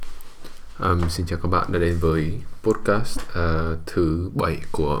Xin chào các bạn đã đến với podcast thứ 7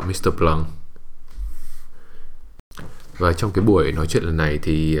 của Mr. Plum. Và trong cái buổi nói chuyện lần này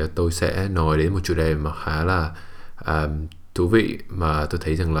thì tôi sẽ nói đến một chủ đề mà khá là thú vị, mà tôi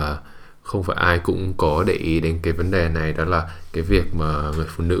thấy rằng là không phải ai cũng có để ý đến cái vấn đề này. Đó là cái việc mà người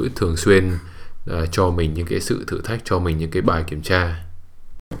phụ nữ thường xuyên cho mình những cái sự thử thách, cho mình những cái bài kiểm tra.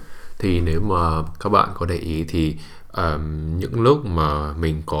 Thì nếu mà các bạn có để ý thì những lúc mà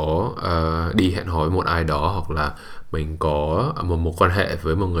mình có đi hẹn hò với một ai đó, hoặc là mình có một mối quan hệ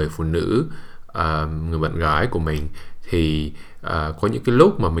với một người phụ nữ, người bạn gái của mình, thì có những cái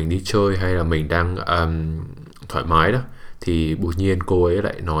lúc mà mình đi chơi hay là mình đang thoải mái đó, thì đột nhiên cô ấy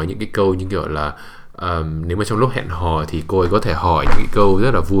lại nói những cái câu như kiểu là nếu mà trong lúc hẹn hò thì cô ấy có thể hỏi những cái câu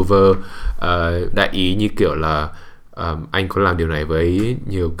rất là vu vơ, đại ý như kiểu là anh có làm điều này với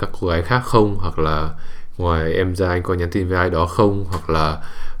nhiều các cô gái khác không, hoặc là ngoài em ra anh có nhắn tin với ai đó không, hoặc là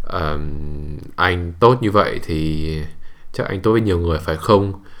anh tốt như vậy thì chắc anh tốt với nhiều người phải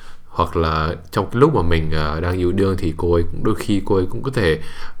không. Hoặc là trong cái lúc mà mình đang yêu đương thì đôi khi cô ấy cũng có thể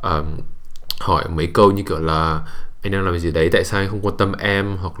hỏi mấy câu như kiểu là anh đang làm gì đấy, tại sao anh không quan tâm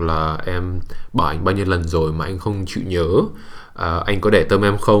em, hoặc là em bảo anh bao nhiêu lần rồi mà anh không chịu nhớ, anh có để tâm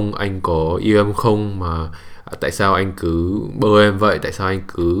em không, anh có yêu em không, mà tại sao anh cứ bơ em vậy, tại sao anh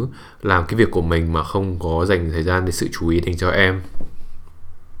cứ làm cái việc của mình mà không có dành thời gian để sự chú ý dành cho em.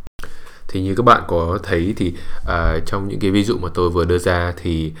 Thì như các bạn có thấy thì trong những cái ví dụ mà tôi vừa đưa ra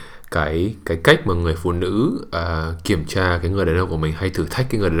thì cái cách mà người phụ nữ kiểm tra cái người đàn ông của mình hay thử thách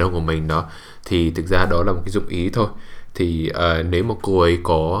cái người đàn ông của mình đó, thì thực ra đó là một cái dụng ý thôi. Thì nếu mà cô ấy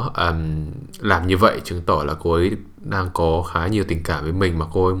có làm như vậy, chứng tỏ là cô ấy đang có khá nhiều tình cảm với mình, mà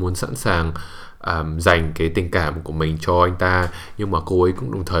cô ấy muốn sẵn sàng dành cái tình cảm của mình cho anh ta, nhưng mà cô ấy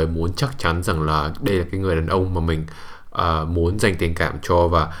cũng đồng thời muốn chắc chắn rằng là đây là cái người đàn ông mà mình muốn dành tình cảm cho,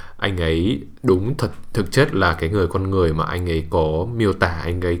 và anh ấy đúng thực chất là cái con người mà anh ấy có miêu tả,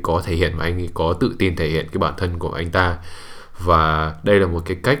 anh ấy có thể hiện, và anh ấy có tự tin thể hiện cái bản thân của anh ta. Và đây là một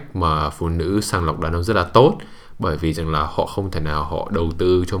cái cách mà phụ nữ sàng lọc đàn ông rất là tốt, bởi vì rằng là họ không thể nào họ đầu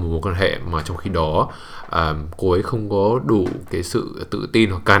tư cho một mối quan hệ mà trong khi đó cô ấy không có đủ cái sự tự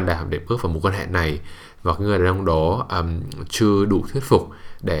tin hoặc can đảm để bước vào mối quan hệ này, và cái người đàn ông đó chưa đủ thuyết phục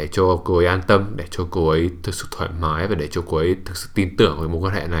để cho cô ấy an tâm, để cho cô ấy thực sự thoải mái, và để cho cô ấy thực sự tin tưởng với mối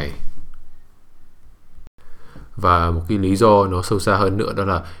quan hệ này. Và một cái lý do nó sâu xa hơn nữa, đó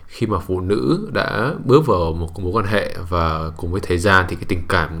là khi mà phụ nữ đã bước vào một mối quan hệ và cùng với thời gian thì cái tình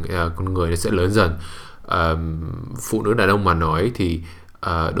cảm con người nó sẽ lớn dần. Phụ nữ đàn ông mà nói thì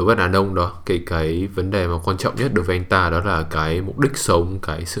đối với đàn ông đó, cái vấn đề mà quan trọng nhất đối với anh ta đó là cái mục đích sống,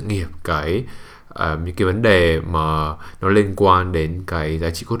 cái sự nghiệp, những cái vấn đề mà nó liên quan đến cái giá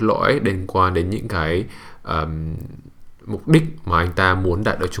trị cốt lõi, liên quan đến những cái mục đích mà anh ta muốn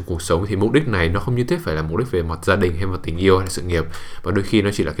đạt được trong cuộc sống. Thì mục đích này nó không nhất thiết phải là mục đích về mặt gia đình hay mặt tình yêu hay là sự nghiệp, và đôi khi nó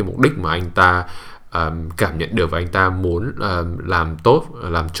chỉ là cái mục đích mà anh ta cảm nhận được, và anh ta muốn làm tốt,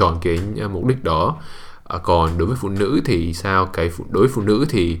 làm tròn cái mục đích đó. Còn đối với phụ nữ thì sao? Đối với phụ nữ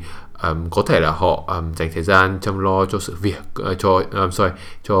thì có thể là họ dành thời gian chăm lo cho sự việc, cho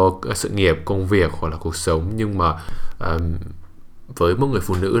sự nghiệp, công việc hoặc là cuộc sống, nhưng mà với một người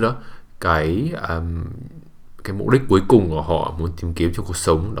phụ nữ đó, cái mục đích cuối cùng của họ muốn tìm kiếm trong cuộc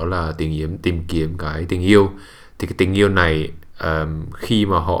sống đó là tìm kiếm cái tình yêu. Thì cái tình yêu này khi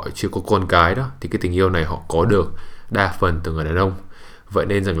mà họ chưa có con cái đó, thì cái tình yêu này họ có được đa phần từ người đàn ông. Vậy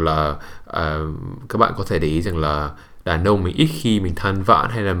nên rằng là các bạn có thể để ý rằng là đàn ông mình ít khi mình than vãn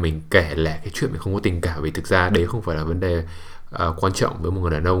hay là mình kể lể cái chuyện mình không có tình cảm, vì thực ra đấy không phải là vấn đề quan trọng với một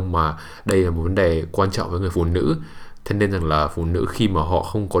người đàn ông, mà đây là một vấn đề quan trọng với người phụ nữ. Thế nên rằng là phụ nữ khi mà họ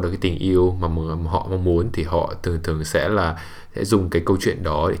không có được cái tình yêu mà họ mong muốn, thì họ thường sẽ dùng cái câu chuyện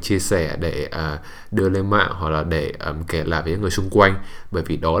đó để chia sẻ, để đưa lên mạng, hoặc là để kể lại với những người xung quanh, bởi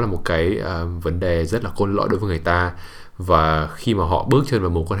vì đó là một cái vấn đề rất là cốt lõi đối với người ta. Và khi mà họ bước chân vào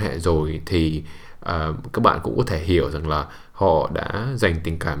mối quan hệ rồi thì các bạn cũng có thể hiểu rằng là họ đã dành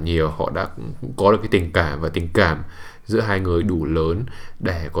tình cảm nhiều, họ đã có được cái tình cảm, và tình cảm giữa hai người đủ lớn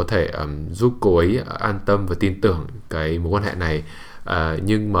để có thể giúp cô ấy an tâm và tin tưởng cái mối quan hệ này.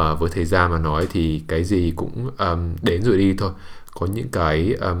 Nhưng mà với thời gian mà nói thì cái gì cũng đến rồi đi thôi. Có những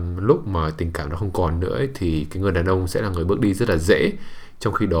cái lúc mà tình cảm nó không còn nữa ấy, thì cái người đàn ông sẽ là người bước đi rất là dễ,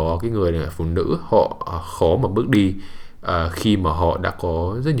 trong khi đó cái người phụ nữ họ khó mà bước đi khi mà họ đã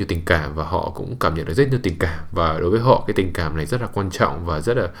có rất nhiều tình cảm, và họ cũng cảm nhận được rất nhiều tình cảm, và đối với họ cái tình cảm này rất là quan trọng và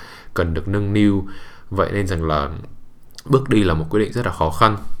rất là cần được nâng niu. Vậy nên rằng là bước đi là một quyết định rất là khó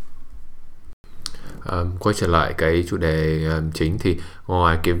khăn. Quay trở lại cái chủ đề chính, thì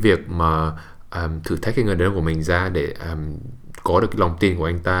ngoài cái việc mà thử thách cái người đàn ông của mình ra để có được cái lòng tin của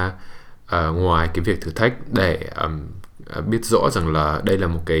anh ta, ngoài cái việc thử thách để biết rõ rằng là đây là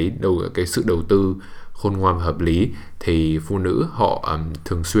một cái sự đầu tư khôn ngoan và hợp lý, thì phụ nữ họ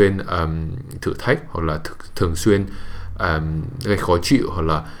thường xuyên thử thách hoặc là thường xuyên gây khó chịu hoặc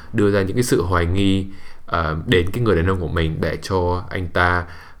là đưa ra những cái sự hoài nghi đến cái người đàn ông của mình, để cho anh ta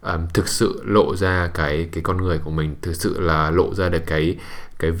thực sự lộ ra cái con người của mình, thực sự là lộ ra được cái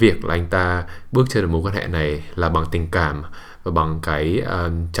việc là anh ta bước trên một mối quan hệ này là bằng tình cảm và bằng cái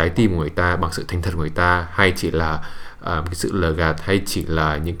trái tim của người ta, bằng sự thành thật của người ta, hay chỉ là cái sự lừa gạt, hay chỉ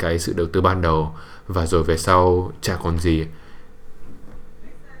là những cái sự đầu tư ban đầu và rồi về sau chả còn gì.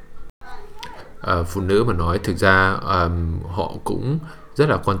 Phụ nữ mà nói, thực ra họ cũng rất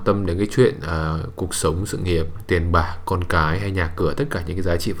là quan tâm đến cái chuyện cuộc sống, sự nghiệp, tiền bạc, con cái hay nhà cửa, tất cả những cái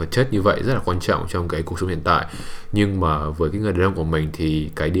giá trị vật chất như vậy rất là quan trọng trong cái cuộc sống hiện tại. Nhưng mà với cái người đàn ông của mình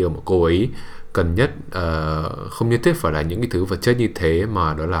thì cái điều mà cô ấy cần nhất không nhất thiết phải là những cái thứ vật chất như thế,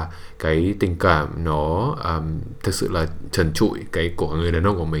 mà đó là cái tình cảm nó thực sự là trần trụi cái của người đàn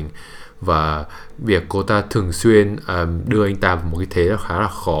ông của mình. Và việc cô ta thường xuyên đưa anh ta vào một cái thế là khá là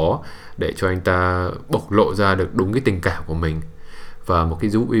khó để cho anh ta bộc lộ ra được đúng cái tình cảm của mình. Và một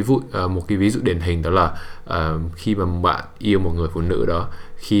cái ví dụ điển hình đó là khi mà bạn yêu một người phụ nữ đó,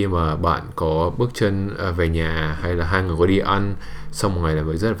 khi mà bạn có bước chân về nhà, hay là hai người có đi ăn xong một ngày làm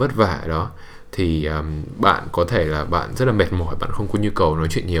việc rất là vất vả đó, thì bạn có thể là bạn rất là mệt mỏi, bạn không có nhu cầu nói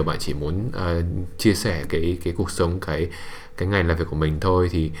chuyện nhiều, bạn chỉ muốn chia sẻ cái cuộc sống, cái ngày làm việc của mình thôi.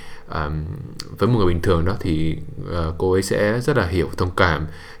 Thì với một người bình thường đó thì cô ấy sẽ rất là hiểu, thông cảm.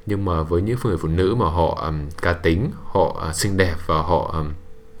 Nhưng mà với những người phụ nữ mà họ cá tính, họ xinh đẹp và họ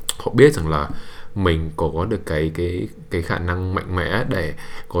biết rằng là mình có được cái khả năng mạnh mẽ để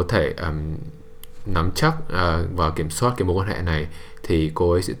có thể nắm chắc và kiểm soát cái mối quan hệ này, thì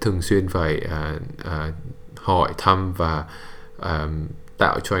cô ấy sẽ thường xuyên phải hỏi thăm và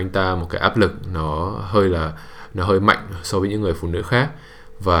tạo cho anh ta một cái áp lực nó hơi mạnh so với những người phụ nữ khác.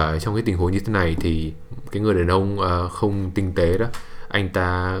 Và trong cái tình huống như thế này thì cái người đàn ông không tinh tế đó, anh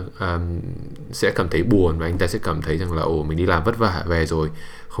ta sẽ cảm thấy buồn, và anh ta sẽ cảm thấy rằng là mình đi làm vất vả về rồi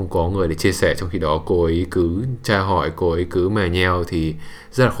không có người để chia sẻ, trong khi đó cô ấy cứ tra hỏi, cô ấy cứ mè nheo thì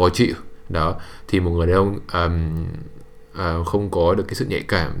rất là khó chịu đó. Thì một người đàn ông không có được cái sự nhạy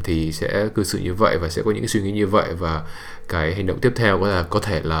cảm thì sẽ cư xử như vậy và sẽ có những cái suy nghĩ như vậy, và cái hành động tiếp theo có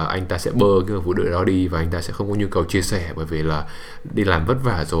thể là anh ta sẽ bơ cái người phụ nữ đó đi, và anh ta sẽ không có nhu cầu chia sẻ, bởi vì là đi làm vất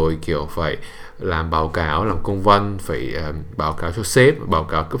vả rồi, kiểu phải làm báo cáo, làm công văn, phải báo cáo cho sếp, báo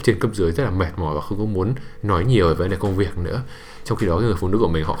cáo cấp trên cấp dưới, rất là mệt mỏi và không có muốn nói nhiều về vấn đề công việc nữa. Trong khi đó người phụ nữ của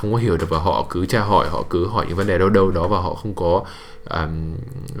mình họ không có hiểu được, và họ cứ tra hỏi, họ cứ hỏi những vấn đề đâu đó, và họ không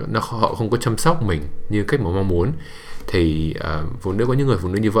có chăm sóc mình như cách mà mong muốn. Thì phụ nữ, có những người phụ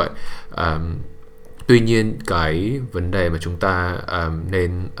nữ như vậy. Tuy nhiên cái vấn đề mà chúng ta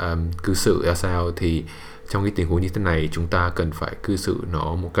nên cư xử ra sao, thì trong cái tình huống như thế này chúng ta cần phải cư xử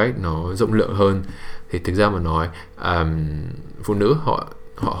nó một cách nó rộng lượng hơn. Thì thực ra mà nói, phụ nữ họ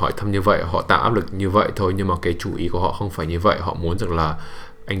hỏi thăm như vậy, họ tạo áp lực như vậy thôi, nhưng mà cái chủ ý của họ không phải như vậy. Họ muốn rằng là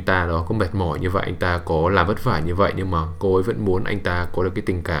anh ta đó có mệt mỏi như vậy, anh ta có làm vất vả như vậy, nhưng mà cô ấy vẫn muốn anh ta có được cái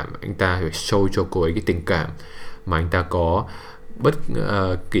tình cảm, anh ta phải show cho cô ấy cái tình cảm mà anh ta có bất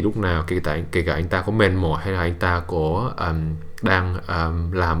kỳ lúc nào, kể cả anh ta có mệt mỏi hay là anh ta có đang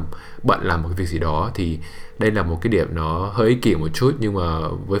làm một cái việc gì đó. Thì đây là một cái điểm nó hơi ích kỷ một chút, nhưng mà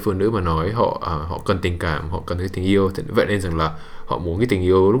với phụ nữ mà nói, họ cần tình cảm, họ cần cái tình yêu. Vậy nên rằng là họ muốn cái tình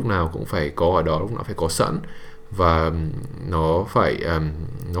yêu lúc nào cũng phải có ở đó, lúc nào phải có sẵn, và nó phải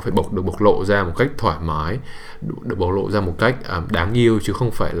được bộc lộ ra một cách thoải mái, được bộc lộ ra một cách đáng yêu, chứ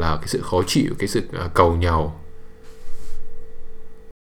không phải là cái sự khó chịu, cái sự cầu nhàu